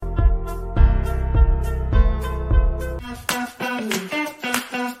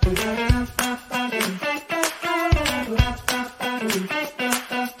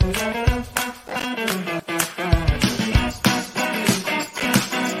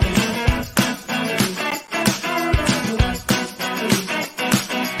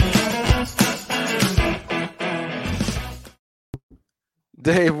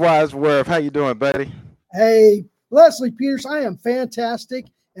Dave Wadsworth, how you doing, buddy? Hey, Leslie Peters, I am fantastic.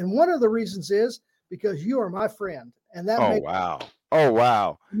 And one of the reasons is because you are my friend. And that Oh makes wow. Oh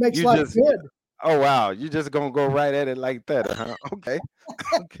wow. makes You life just good. oh wow. You just gonna go right at it like that, huh? Okay.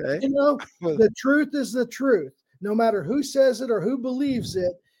 Okay. You know, Well, the truth is the truth. No matter who says it or who believes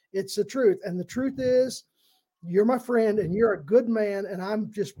it, it's the truth. And the truth is, you're my friend and you're a good man. And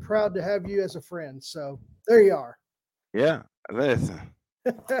I'm just proud to have you as a friend. So there you are. yeah. Listen.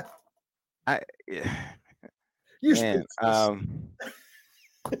 I yeah, You're man. speechless.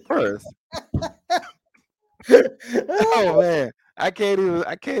 First. Oh man. I can't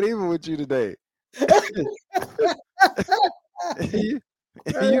even with you today. you,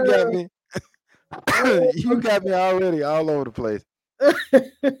 you got me. You got me already all over the place.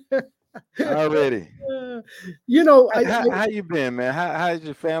 Already. you know, How you been, man? How's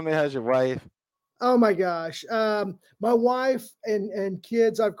your family? How's your wife? oh my gosh, my wife and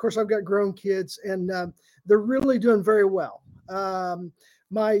kids. Of course, I've got grown kids, and they're really doing very well.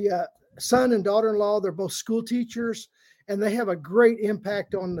 My son and daughter-in-law, they're both school teachers, and they have a great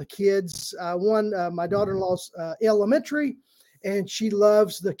impact on the kids. My daughter-in-law's elementary, and she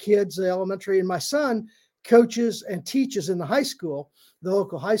loves the kids elementary, and my son coaches and teaches in the high school, the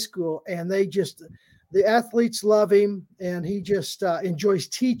local high school, and the athletes love him, and he just enjoys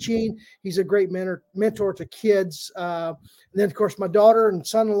teaching. He's a great mentor to kids. And then, of course, my daughter and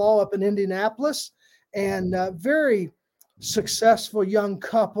son-in-law up in Indianapolis, and very successful young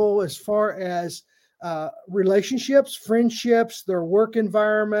couple as far as relationships, friendships, their work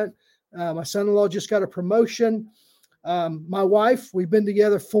environment. My son-in-law just got a promotion. My wife, we've been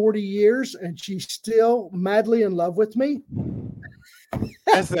together 40 years, and she's still madly in love with me.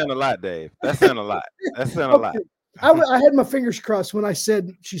 That's saying a lot, Dave. That's saying a lot. That's saying a Okay. lot. I had my fingers crossed when I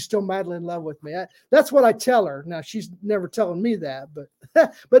said she's still madly in love with me. That's what I tell her. Now she's never telling me that,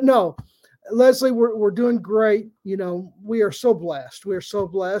 but no, Leslie, we're doing great. You know, we are so blessed. We are so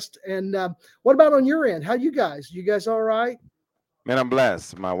blessed. And what about on your end? How you guys? You guys all right? Man, I'm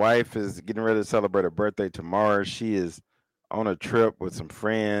blessed. My wife is getting ready to celebrate her birthday tomorrow. She is on a trip with some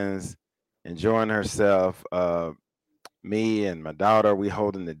friends, enjoying herself. Me and my daughter, we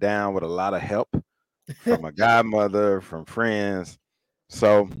holding it down with a lot of help from a godmother, from friends.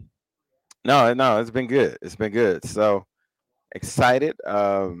 So no, it's been good. It's been good. So excited.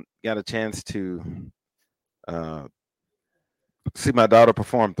 Got a chance to uh, see my daughter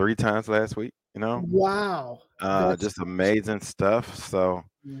perform 3 times last week. Wow, that's Just amazing stuff. So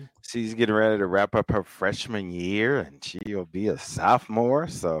she's getting ready to wrap up her freshman year, and she'll be a sophomore.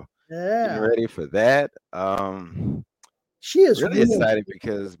 So getting yeah. ready for that. She is Really really excited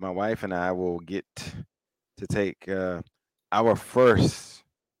because my wife and I will get to take our first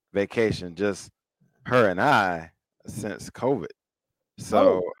vacation, just her and I, since COVID.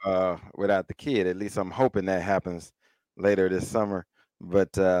 So oh without the kid, at least I'm hoping that happens later this summer.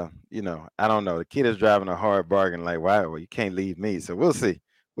 But I don't know. The kid is driving a hard bargain. Like, wow, well, you can't leave me. So we'll see.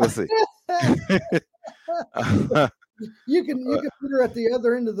 We'll see. you can put her at the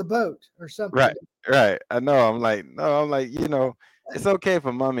other end of the boat or something. Right, right. I know. I'm like, no, I'm like, it's okay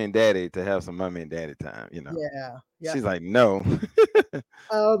for mommy and daddy to have some mommy and daddy time. Yeah, yeah. She's like, no.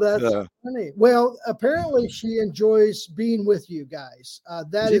 Oh, that's So funny. Well, apparently she enjoys being with you guys.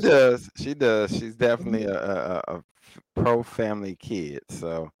 That she is, does. She does. She's definitely Mhm. a pro family kid.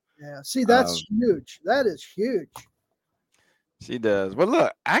 So Yeah. See, that's um, huge. That is huge. she does. Well,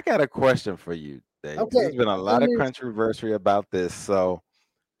 look, I got a question for you, Dave. There's Okay. been a Let lot of me. controversy about this, so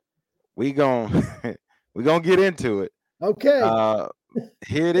we gon' we gonna get into it. Okay. Uh,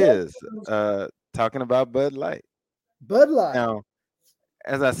 Here it is. Talking about Bud Light. Bud Light. Now,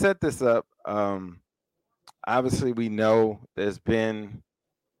 as I set this up, obviously we know there's been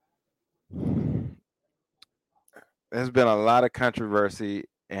a lot of controversy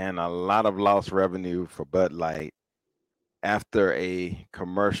and a lot of lost revenue for Bud Light after a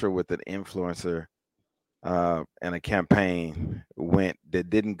commercial with an influencer and a campaign went that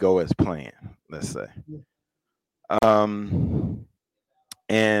didn't go as planned. Let's say, um,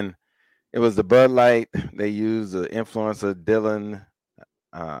 and it was the Bud Light. They used the influencer Dylan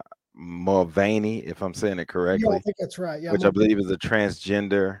uh, Mulvaney, if I'm saying it Yeah, I correctly, think that's right. Yeah. which I believe is a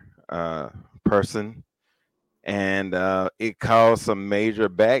transgender person. And it caused some major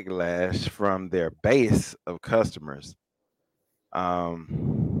backlash from their base of customers,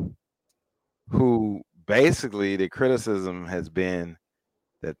 um, who basically the criticism has been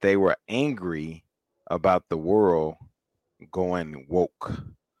that they were angry about the world going woke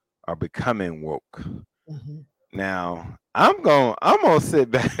or becoming woke. Mhm. Now, I'm gonna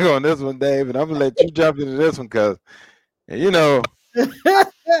sit back on this one, Dave, and I'm gonna let you jump into this one because you know I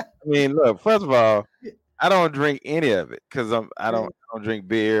mean, look, first of all, I don't drink any of it because I don't drink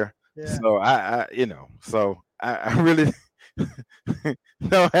beer. Yeah. So I really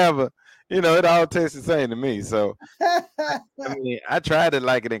don't have a it all tastes the same to me. So I mean, I tried to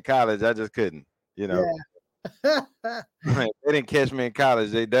like it in college, I just couldn't. You know, Yeah. they didn't catch me in college.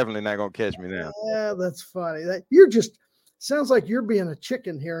 They definitely not gonna catch me now. Yeah, that's funny. That you're just sounds like you're being a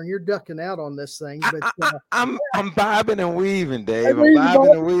chicken here and you're ducking out on this thing. But I'm bobbing and weaving, I Dave. I'm mean,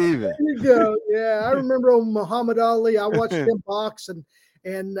 bobbing and weaving. there you go. Yeah, I remember old Muhammad Ali. I watched him box,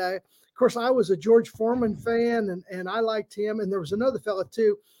 and of course I was a George Foreman fan, and I liked him. And there was another fella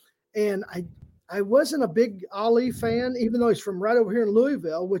too, and I wasn't a big Ali fan, even though he's from right over here in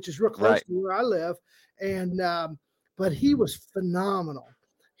Louisville, which is real close Right. to where I live. And but he was phenomenal.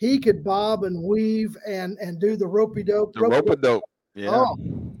 He could bob and weave and do the ropey dope. The rope a dope. Yeah. Oh,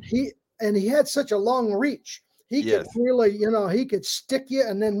 he had such a long reach. He could Yes. really, he could stick you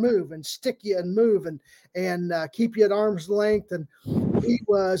and then move and stick you and move and keep you at arm's length. And he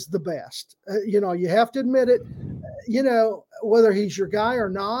was the best. You have to admit it. Whether he's your guy or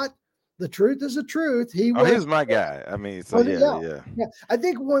not, the truth is the truth. He Oh, was. he was my guy. I mean, so yeah. I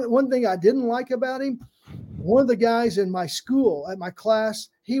think one thing I didn't like about him, one of the guys in my school at my class,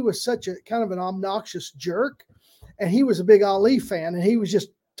 he was such a kind of an obnoxious jerk, and he was a big Ali fan, and he was just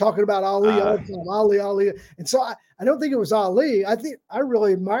talking about Ali all the time, Ali. And so I don't think it was Ali. I think I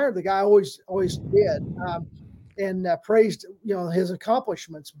really admired the guy. I always did, and praised his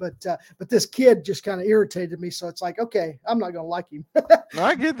accomplishments. But this kid just kind of irritated me. So it's like, okay, I'm not going to like him. No,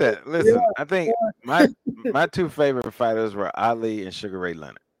 I get that. Listen, I think my two favorite fighters were Ali and Sugar Ray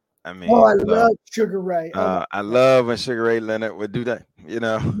Leonard. I mean, I love Sugar Ray. I love when Sugar Ray Leonard would do that.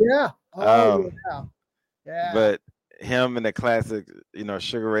 Yeah. Yeah. But him in the classic,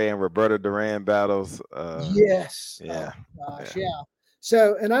 Sugar Ray and Roberto Duran battles. Yes. Yeah. Oh, gosh, yeah.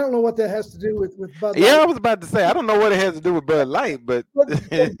 So, and I don't know what that has to do with Bud Light. Yeah, I was about to say I don't know what it has to do with Bud Light, but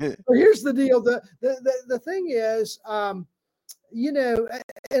here's the deal. The thing is, and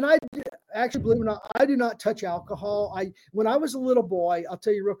I actually, believe it or not, I do not touch alcohol. When I was a little boy, I'll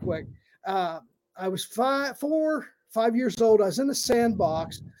tell you real quick. I was 5 years old. I was in the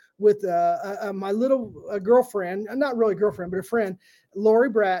sandbox with my little girlfriend, not really a girlfriend, but a friend, Lori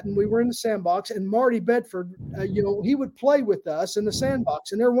Bratton. We were in the sandbox, and Marty Bedford, he would play with us in the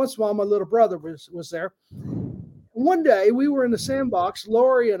sandbox. And every once in a while, my little brother was there. One day, we were in the sandbox,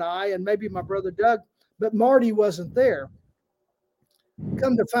 Lori and I, and maybe my brother Doug, but Marty wasn't there.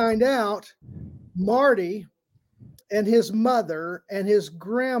 Come to find out, Marty and his mother and his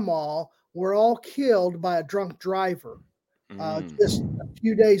grandma were all killed by a drunk driver just a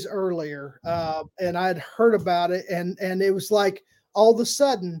few days earlier. And I'd heard about it, and it was like all of a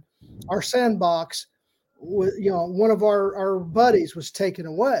sudden our sandbox, one of our buddies was taken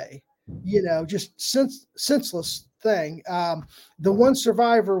away, just senseless thing. The one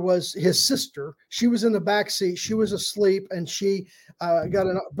survivor was his sister. She was in the back seat. She was asleep, and she got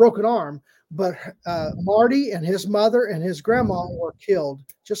a broken arm. But Marty and his mother and his grandma were killed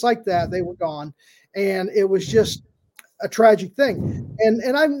just like that. They were gone, and it was just a tragic thing.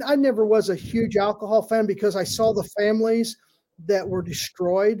 And I never was a huge alcohol fan because I saw the families that were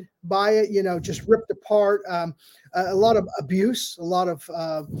destroyed by it, just ripped apart. A lot of abuse, a lot of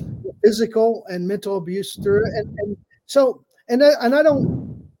physical and mental abuse through it. And so I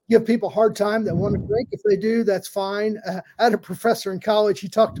don't give people a hard time that want to drink. If they do, that's fine. I had a professor in college. He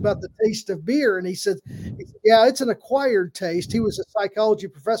talked about the taste of beer, and he said, yeah, it's an acquired taste. He was a psychology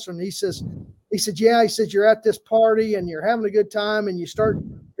professor, and he said, you're at this party and you're having a good time and you start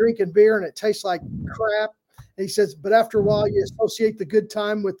drinking beer and it tastes like crap. And he says, but after a while you associate the good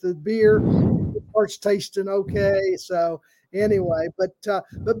time with the beer, it starts tasting okay. So anyway, but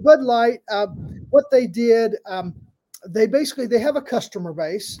Bud Light, what they did, they have a customer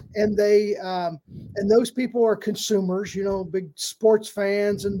base, and and those people are consumers, big sports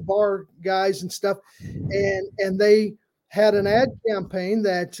fans and bar guys and stuff, and they had an ad campaign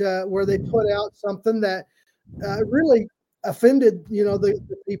that where they put out something that really offended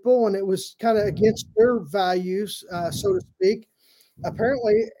the people, and it was kind of against their values, so to speak,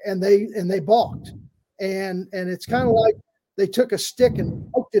 apparently, and they balked, and it's kind of like they took a stick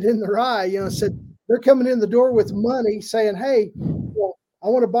and poked it in their eye, said they're coming in the door with money saying, hey, I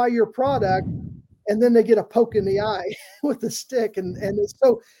want to buy your product, and then they get a poke in the eye with the stick, and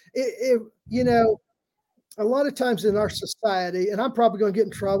so a lot of times in our society, and I'm probably going to get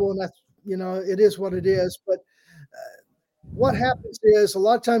in trouble, and that's, it is what it is. But what happens is a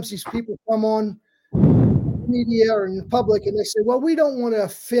lot of times these people come on media or in public and they say, well, we don't want to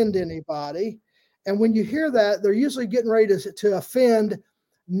offend anybody. And when you hear that, they're usually getting ready to offend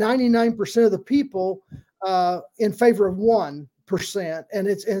 99% of the people in favor of 1%. And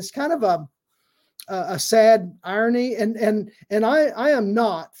it's kind of a sad irony. And I am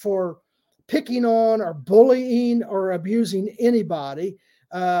not for picking on or bullying or abusing anybody,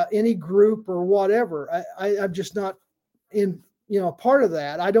 any group or whatever. I'm just not in, part of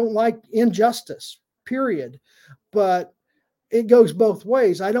that. I don't like injustice, period. But it goes both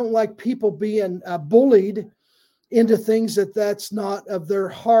ways. I don't like people being bullied into things that's not of their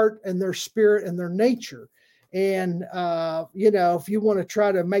heart and their spirit and their nature. And if you want to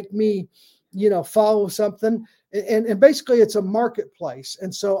try to make me, follow something, and basically it's a marketplace.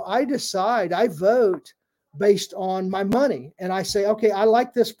 And so I vote based on my money, and I say, okay, I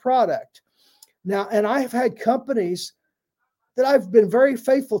like this product now. And I have had companies that I've been very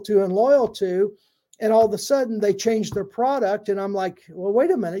faithful to and loyal to, and all of a sudden they change their product, and I'm like, well,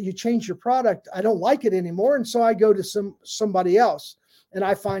 wait a minute, you changed your product, I don't like it anymore. And so I go to somebody else, and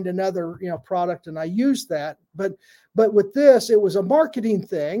I find another product, and I use that. But with this, it was a marketing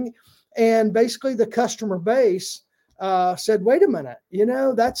thing, and basically the customer base said, wait a minute,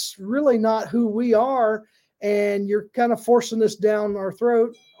 that's really not who we are, and you're kind of forcing this down our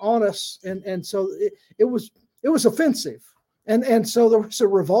throat on us. And so it was offensive. And so there was a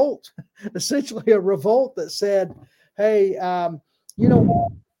revolt, essentially a revolt that said, hey, what? You're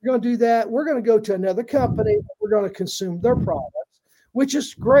going to do that. We're going to go to another company. We're going to consume their products, which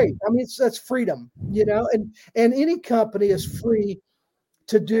is great. I mean, that's freedom, and any company is free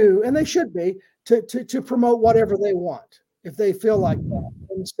to do, and they should be, to promote whatever they want if they feel like that.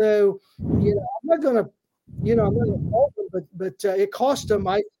 And so, I'm not going to, I'm not going to fault them, but it cost them.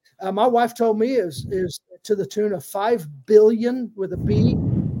 My wife told me is to the tune of $5 billion with a B,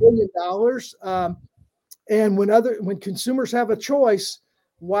 $billion. And when consumers have a choice,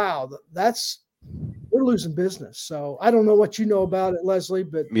 wow, we're losing business. So I don't know what you know about it, Leslie,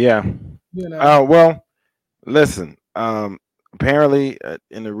 but Yeah. Well, listen. Apparently,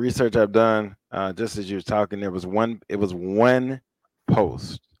 in the research I've done, just as you were talking, there was one. It was one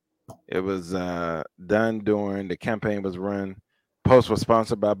post. It was done during the campaign was run. Post was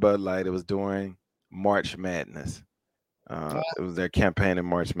sponsored by Bud Light. It was during March Madness. It was their campaign in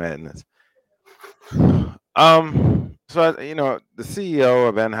March Madness. So the CEO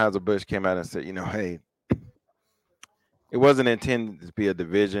of Anheuser-Busch came out and said, hey, it wasn't intended to be a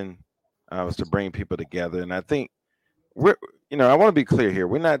division. It was to bring people together. And I think I want to be clear here.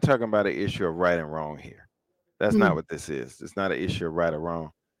 We're not talking about an issue of right and wrong here. That's not what this is. It's not an issue of right or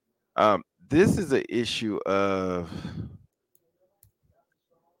wrong. This is an issue of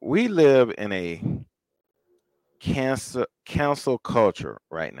we live in a cancel culture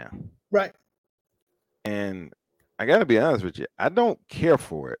right now. Right. And I got to be honest with you, I don't care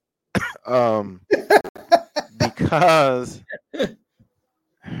for it. Because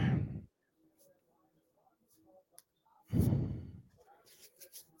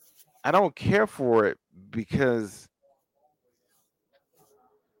I don't care for it because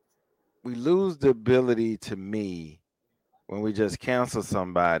we lose the ability to me when we just cancel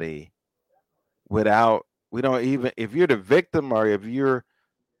somebody without we don't even if you're the victim or if you're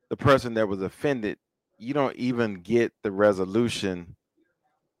the person that was offended, you don't even get the resolution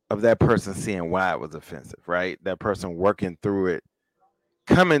of that person seeing why it was offensive, right? That person working through it,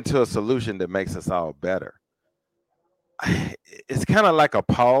 coming to a solution that makes us all better. It's kind of like a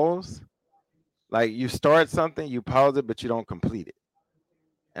pause. Like you start something, you pause it, but you don't complete it.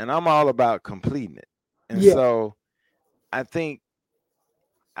 And I'm all about completing it. And so I think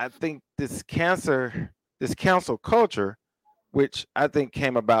this cancel culture, which I think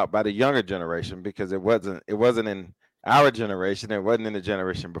came about by the younger generation because it wasn't in our generation, it wasn't in the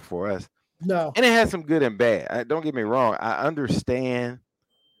generation before us. No. And it has some good and bad. Don't get me wrong. I understand.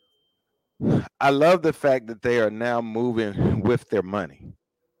 I love the fact that they are now moving with their money.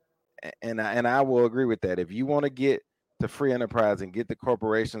 And I will agree with that. If you want to get to free enterprise and get the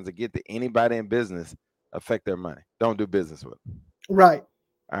corporations and get to anybody in business, affect their money. Don't do business with them. Right.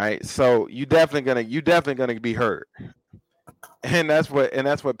 All right. So you definitely gonna be hurt. And that's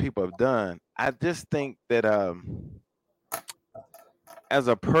what people have done. I just think that as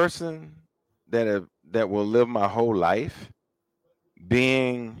a person that will live my whole life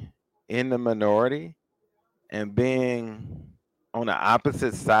being in the minority and being on the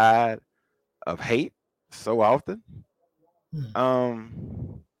opposite side of hate so often,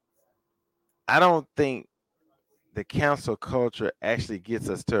 I don't think the cancel culture actually gets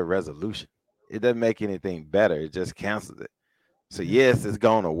us to a resolution. It doesn't make anything better. It just cancels it. So yes, it's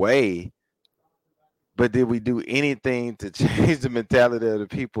gone away, but did we do anything to change the mentality of the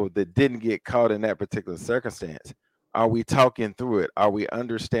people that didn't get caught in that particular circumstance? Are we talking through it? Are we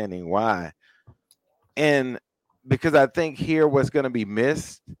understanding why? And because I think here what's going to be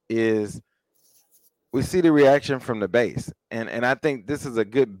missed is we see the reaction from the base. And I think this is a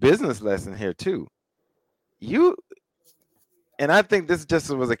good business lesson here too. You and I think this just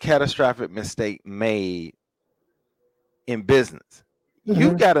was a catastrophic mistake made in business.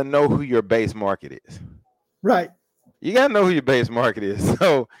 You got to know who your base market is. Right. You got to know who your base market is.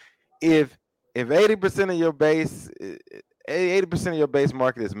 So if 80% of your base 80% of your base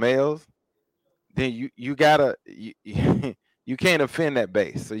market is males, then you gotta you can't offend that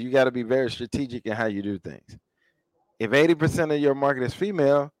base. So you got to be very strategic in how you do things. If 80% of your market is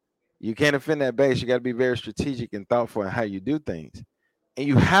female, you can't offend that base. You got to be very strategic and thoughtful in how you do things. And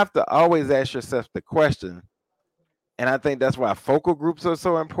you have to always ask yourself the question. And I think that's why focal groups are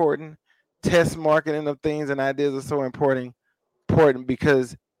so important. Test marketing of things and ideas are so important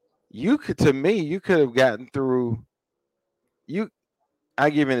because you could, to me, you could have gotten through. I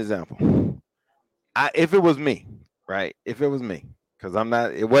give you an example. If it was me, right? If it was me, because I'm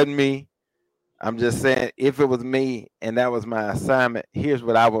not, it wasn't me. I'm just saying, if it was me and that was my assignment, here's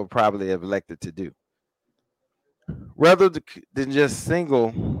what I would probably have elected to do. Rather than just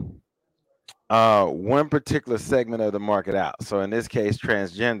single one particular segment of the market out. So in this case,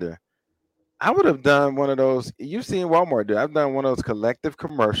 transgender, I would have done one of those. You've seen Walmart do. I've done one of those collective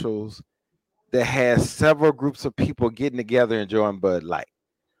commercials that has several groups of people getting together enjoying Bud Light.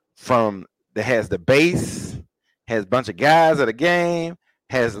 From that has the base, has a bunch of guys at a game,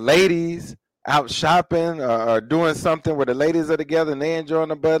 has ladies out shopping or doing something where the ladies are together and they enjoying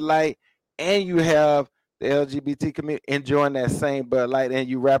the Bud Light, and you have the LGBT community enjoying that same Bud Light, and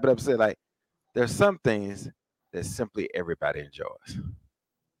you wrap it up and say like, there's some things that simply everybody enjoys.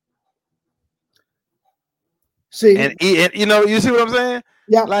 See, and you know, you see what I'm saying?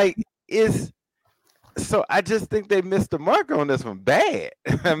 yeah, Like it's so I just think they missed the mark on this one bad.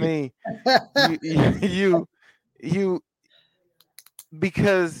 I mean, you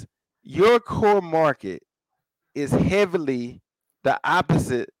because your core market is heavily the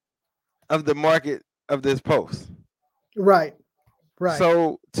opposite of the market of this post. right, right,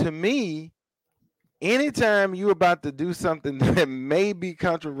 So to me, anytime you're about to do something that may be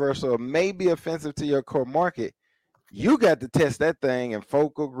controversial, may be offensive to your core market, you got to test that thing in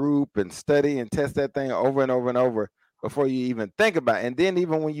focal group and study and test that thing over and over and over before you even think about it. And then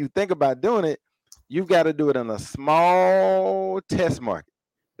even when you think about doing it, you've got to do it in a small test market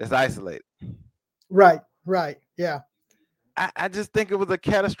that's isolated. right, right. Yeah. I just think it was a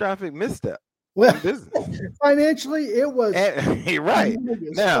catastrophic misstep Well, in business. financially, it was Right.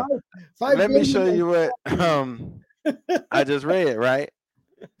 humongous. Now, Five let me show billion. you what I just read, right?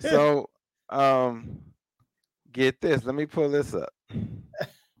 So get this. Let me pull this up.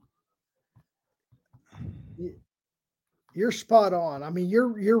 You're spot on. I mean,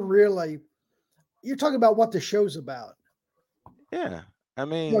 you're really you're talking about what the show's about. Yeah. I We're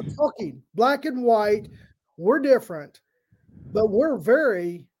mean, talking black and white. We're different, but we're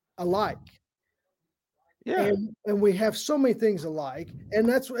very alike. yeah. And we have so many things alike. And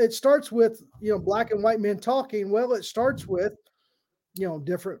that's it starts with, black and white men talking. Well, it starts with,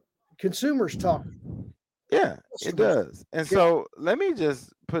 different consumers talking. Yeah, it Customers. does. And Yeah. so let me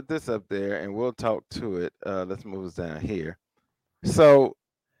just put this up there and we'll talk to it. Let's move us down here. So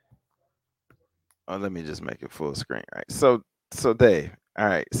let me just make it full screen, right? So Dave, all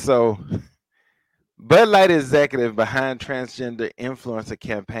right. So Bud Light executive behind transgender influencer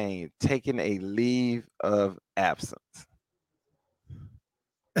campaign taking a leave of absence.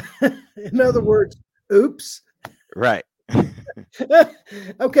 In other words, oops. Right.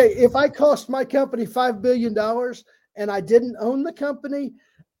 Okay, if I cost my company $5 billion and I didn't own the company,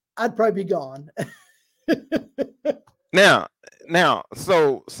 I'd probably be gone. now,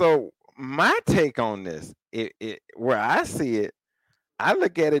 so my take on this, where I see it, I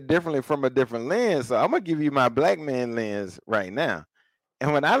look at it differently from a different lens. So I'm gonna give you my black man lens right now.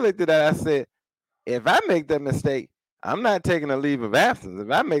 And when I looked at that, I said, if I make that mistake, I'm not taking a leave of absence.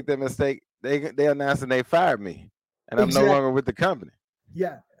 If I make that mistake, they announce and they fired me, and I'm no Exactly. longer with the company.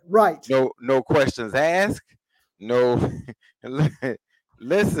 Yeah. Right. No questions asked. No,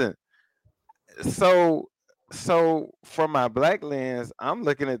 listen. So from my black lens, I'm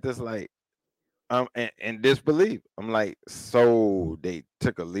looking at this like in disbelief. I'm like, so they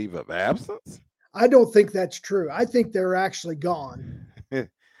took a leave of absence? I don't think that's true. I think they're actually gone. To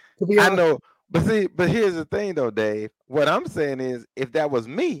be I honest. know, but here's the thing though, Dave. What I'm saying is, if that was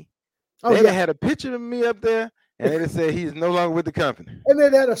me, Oh they'd yeah. have had a picture of me up there, and it said he's no longer with the company. And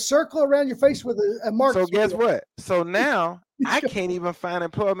then had a circle around your face with a mark. So guess what? So now I can't even find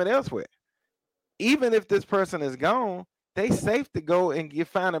employment elsewhere. Even if this person is gone, they safe to go and get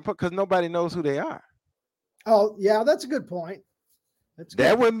found because nobody knows who they are. Oh, yeah, that's a good point.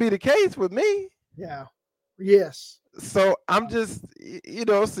 That wouldn't be the case with me. Yeah. Yes. So I'm just,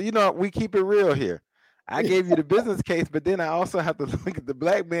 we keep it real here. I gave you the business case, but then I also have to look at the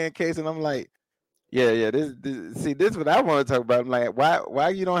black man case, and I'm like, yeah. This is what I want to talk about. I'm like, why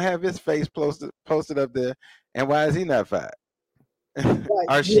you don't have his face posted up there, and why is he not fired? Right,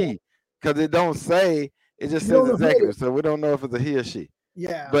 or she? Because it don't say. It just says executive, so we don't know if it's a he or she.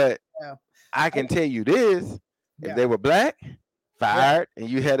 Yeah. But I can tell you this: if they were black, fired, and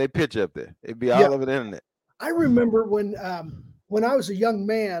you had a picture up there, it'd be all over the internet. I remember when I was a young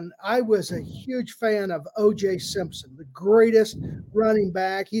man, I was a huge fan of O.J. Simpson, the greatest running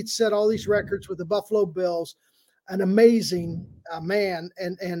back. He'd set all these records with the Buffalo Bills, an amazing man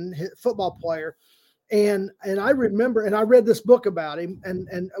and football player. And I remember, and I read this book about him,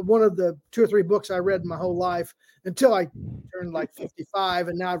 and one of the 2 or 3 books I read my whole life until I turned like 55,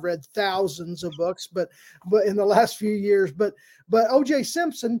 and now I've read thousands of books, but in the last few years. But O.J.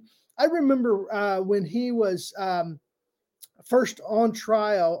 Simpson, I remember when he was first on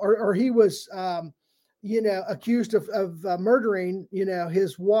trial, or he was, accused of murdering,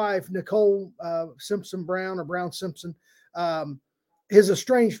 his wife, Nicole Simpson Brown, or Brown Simpson, his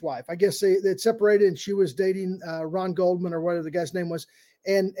estranged wife. I guess they'd separated, and she was dating Ron Goldman, or whatever the guy's name was.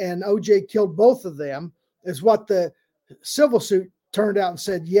 And OJ killed both of them, is what the civil suit turned out and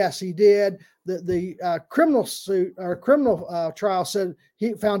said, yes, he did. The criminal suit or criminal trial said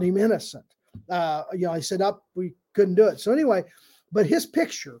he found him innocent. He said, we couldn't do it. So anyway, but his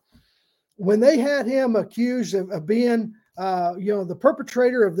picture, when they had him accused of being, the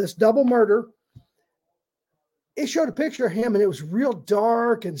perpetrator of this double murder, it showed a picture of him, and it was real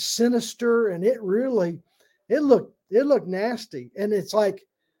dark and sinister, and it looked nasty. And it's like,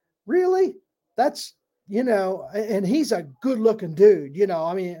 really? That's, and he's a good looking dude,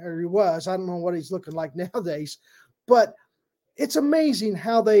 or he was. I don't know what he's looking like nowadays, but it's amazing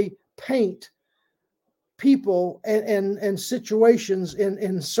how they paint people and situations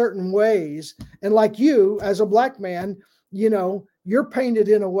in certain ways. And like you, as a black man, you're painted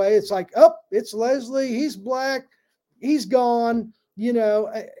in a way. It's like, oh, it's Leslie. He's black. He's gone.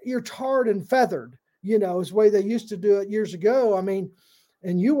 You're tarred and feathered, is the way they used to do it years ago. I mean,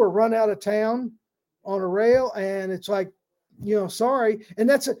 and you were run out of town on a rail, and it's like, sorry. And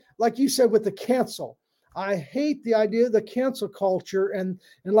that's like you said with the cancel. I hate the idea of the cancel culture and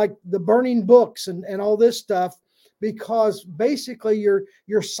like the burning books and all this stuff, because basically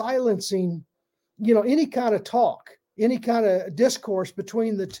you're silencing, any kind of talk, any kind of discourse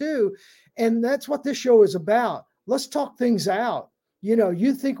between the two. And that's what this show is about. Let's talk things out.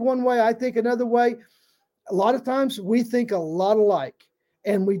 You think one way, I think another way. A lot of times we think a lot alike,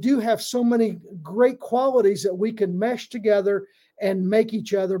 and we do have so many great qualities that we can mesh together and make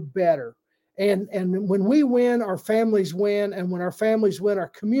each other better. And when we win, our families win. And when our families win, our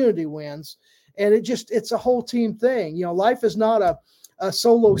community wins. And it's a whole team thing. Life is not a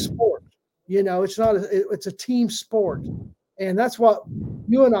solo sport. It's a team sport. And that's what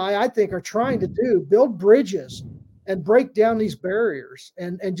you and I think, are trying to do, build bridges and break down these barriers.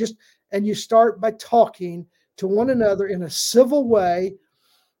 And you start by talking to one another in a civil way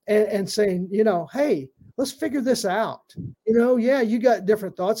and saying, hey, let's figure this out. You got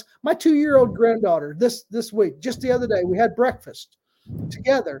different thoughts. My 2-year-old granddaughter this week, just the other day, we had breakfast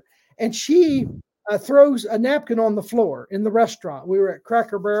together, and she throws a napkin on the floor in the restaurant. We were at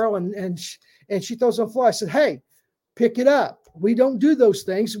Cracker Barrel, and she throws it on the floor. I said, hey, pick it up. We don't do those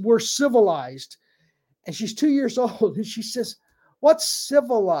things. We're civilized. And she's 2 years old, and she says, what's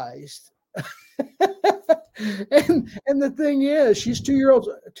civilized? And the thing is, she's 2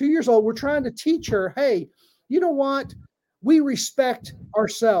 years old. We're trying to teach her, hey, you know what? We respect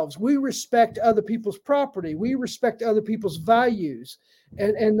ourselves. We respect other people's property. We respect other people's values.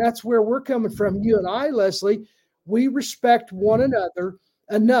 And that's where we're coming from. You and I, Leslie, we respect one another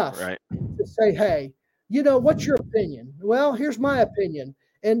enough to say, hey, what's your opinion? Well, here's my opinion.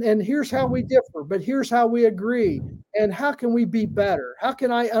 And here's how we differ, but here's how we agree. And how can we be better? How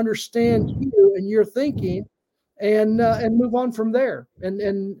can I understand you and your thinking and move on from there?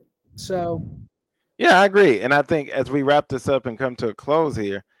 And so. Yeah, I agree. And I think as we wrap this up and come to a close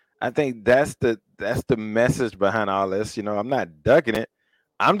here, I think that's the message behind all this. I'm not ducking it.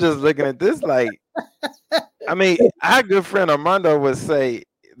 I'm just looking at this like, I mean, our good friend Armando would say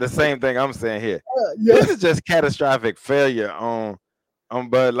the same thing I'm saying here. This is just catastrophic failure on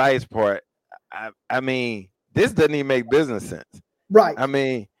Bud Light's part. I mean, this doesn't even make business sense. Right. I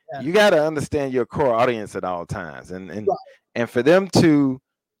mean, Yeah. you got to understand your core audience at all times, Right. and for them to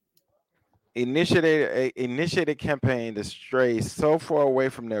initiate a campaign to stray so far away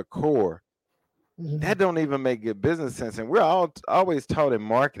from their core, Mhm. that don't even make good business sense. And we're all always taught in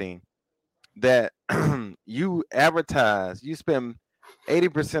marketing that you advertise, you spend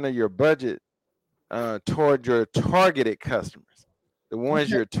 80% of your budget toward your targeted customers, the ones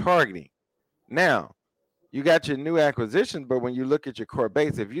Okay. you're targeting. Now, you got your new acquisitions, but when you look at your core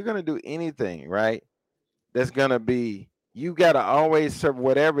base, if you're going to do anything, right, that's going to be, you got to always serve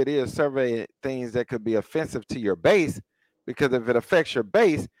whatever it is, survey things that could be offensive to your base, because if it affects your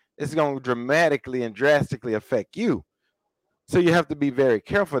base, it's going to dramatically and drastically affect you. So you have to be very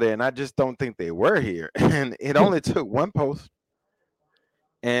careful there. And I just don't think they were here. And it only took one post,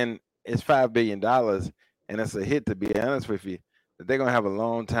 and it's $5 billion, and it's a hit, to be honest with you, that they're gonna have a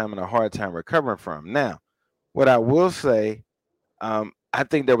long time and a hard time recovering from. Now, what I will say, I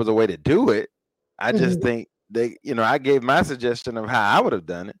think there was a way to do it. I just Mhm. think I gave my suggestion of how I would have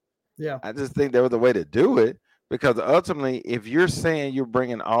done it. Yeah. I just think there was a way to do it, because ultimately, if you're saying you're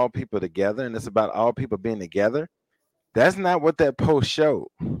bringing all people together and it's about all people being together, that's not what that post showed.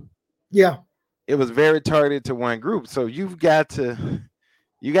 Yeah. It was very targeted to one group. So you got to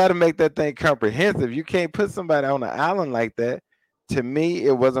make that thing comprehensive. You can't put somebody on an island like that. To me,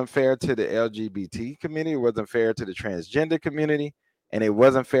 it wasn't fair to the LGBT community. It wasn't fair to the transgender community, and it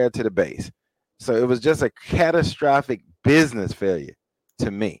wasn't fair to the base. So it was just a catastrophic business failure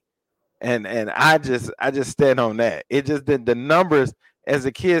to me. And I just stand on that. It just did, the numbers, as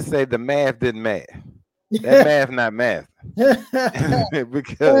the kids say, the math didn't math. That math not math.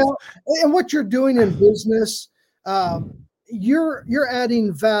 Because Well, and what you're doing in business, you're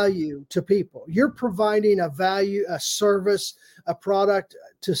adding value to people. You're providing a value, a service, a product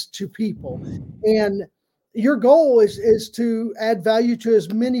to people, and your goal is to add value to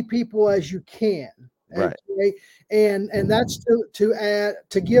as many people as you can. right, Okay, and that's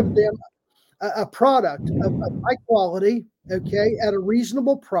to give them a product of high quality, okay, at a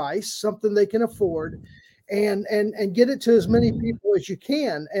reasonable price, something they can afford, and get it to as many people as you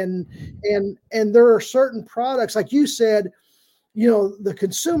can. And there are certain products, like you said, the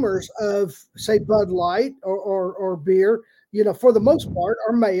consumers of, say, Bud Light or beer, for the most part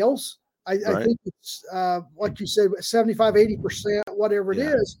are males. I right, think it's like you said, 75, 80%, whatever it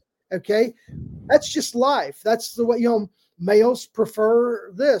yeah, is. Okay, that's just life. That's the way, males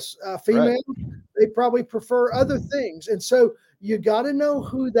prefer this. right, Female, they probably prefer other things. And so you got to know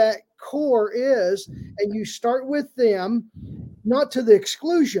who that core is, and you start with them, not to the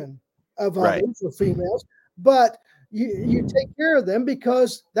exclusion of right. others or females, but you take care of them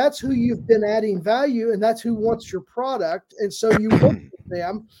because that's who you've been adding value, and that's who wants your product. And so you work with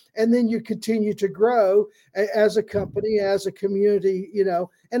them, and then you continue to grow as a company, as a community,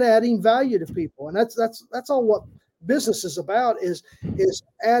 and adding value to people. And that's all what business is about, is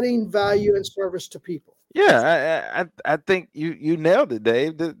adding value and service to people. Yeah, I think you nailed it,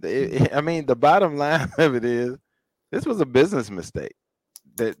 Dave. I mean, the bottom line of it is, this was a business mistake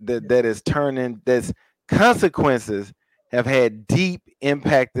that is turning, that's consequences have had deep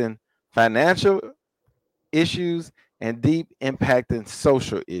impacting financial issues and deep impacting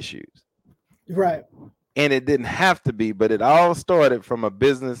social issues. Right, And it didn't have to be, but it all started from a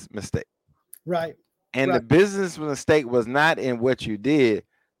business mistake. right, And the right. business mistake was not in what you did.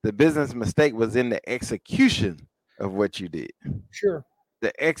 The business mistake was in the execution of what you did. Sure.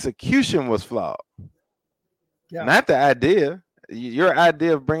 The execution was flawed, Yeah. not the idea. Your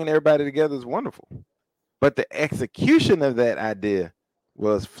idea of bringing everybody together is wonderful, but the execution of that idea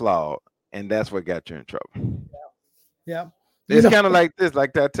was flawed, and that's what got you in trouble. Yeah. You It's know, kind of like this.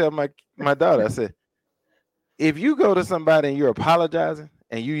 Like I tell my daughter, I said, if you go to somebody and you're apologizing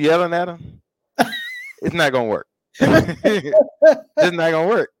and you yelling at them, it's not gonna work. It's not gonna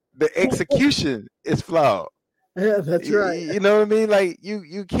work. The execution is flawed. yeah, that's right. You know what I mean? Like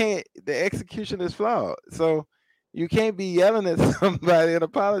you can't. The execution is flawed. So you can't be yelling at somebody and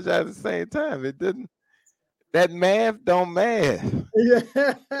apologize at the same time. It didn't. That math don't math.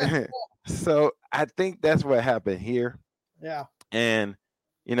 Yeah. So I think that's what happened here. Yeah. And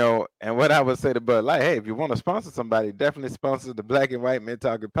and what I would say to Bud Light, hey, if you want to sponsor somebody, definitely sponsor the Black and White Men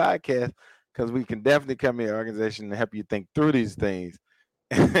Talking podcast, because we can definitely come here, organization, and help you think through these things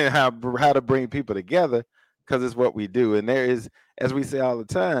and how to bring people together, because it's what we do. And there is, as we say all the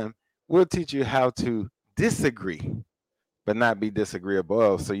time, we'll teach you how to disagree, but not be disagreeable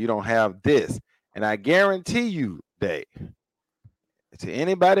of, so you don't have this. And I guarantee you, Dave, to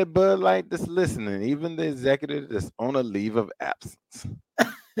anybody Bud Light that's listening, even the executive that's on a leave of absence,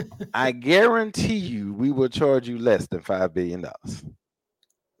 I guarantee you we will charge you less than $5 billion. I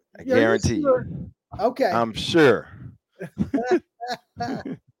Are you guarantee sure? you. Okay. I'm sure.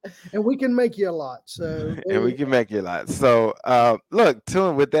 And we can make you a lot. So there And you we can make it a lot. So, look,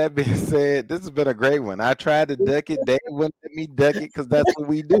 Tune, with that being said, this has been a great one. I tried to duck it. Dave wouldn't let me duck it because that's what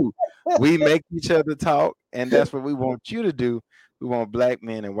we do. We make each other talk, and that's what we want you to do. We want black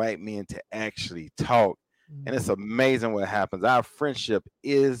men and white men to actually talk. And it's amazing what happens. Our friendship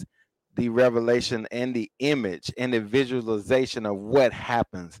is the revelation and the image and the visualization of what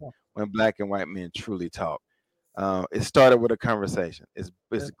happens when black and white men truly talk. It started with a conversation. It's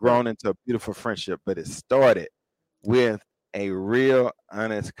That's right. grown into a beautiful friendship, but it started with a real,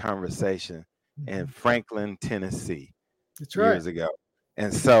 honest conversation in Franklin, Tennessee, That's right. years ago.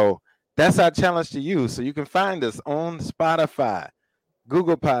 And so that's our challenge to you. So you can find us on Spotify,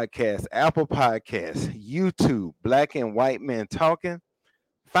 Google Podcasts, Apple Podcasts, YouTube, Black and White Men Talking.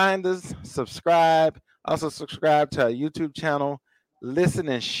 Find us, subscribe. Also, subscribe to our YouTube channel, listen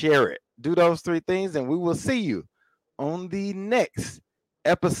and share it. Do those three things, and we will see you on the next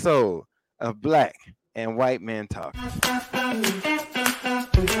episode of Black and White Men Talking.